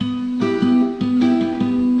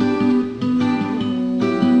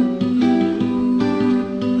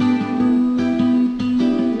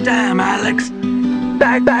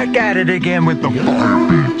back at it again with the fire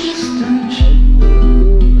beats.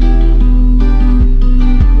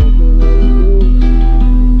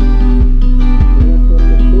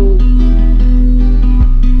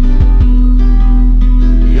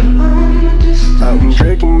 I'm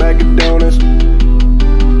drinking McDonald's,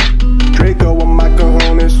 Draco with my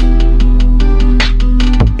cojones.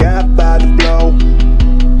 Got by the flow,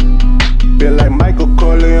 feel like Michael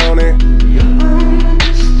Corleone.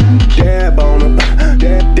 Dab on them,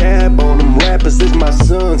 dab on them. Rappers is my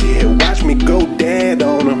sons, yeah, watch me go dab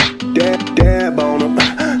on them. Dab on them,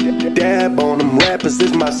 dab on them. Rappers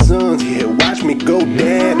is my sons, yeah, watch me go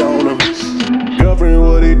dab on them. Girlfriend,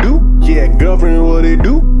 what it do? Yeah, girlfriend, what it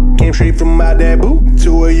do? Came straight from my dad boot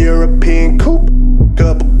to a European coupe.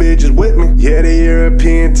 Couple bitches with me, yeah, they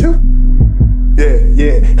European too.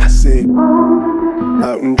 Yeah, I see.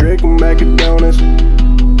 Out and drinking McDonald's,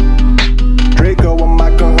 Draco with my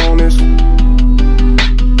cojones.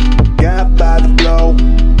 Got by the flow,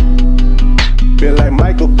 feel like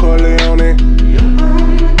Michael Corleone.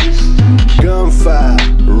 Gunfire,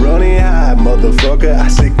 running high, motherfucker. I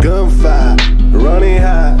said gunfire, running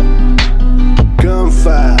high.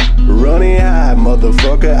 Gunfire, running high,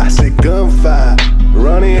 motherfucker. I said gunfire,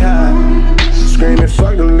 running high. Screaming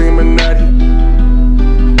fuck the Illuminati.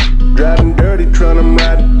 Driving dirty, tryna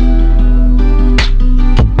ride it.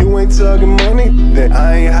 You ain't talking money, then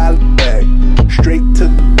I ain't holler back. Straight to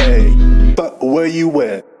the bag. Fuck where you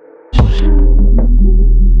at?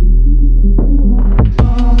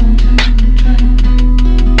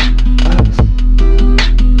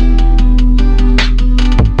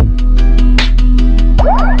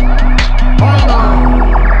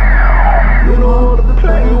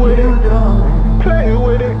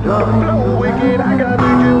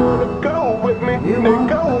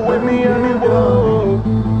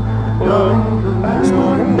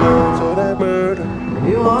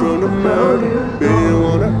 From the murder,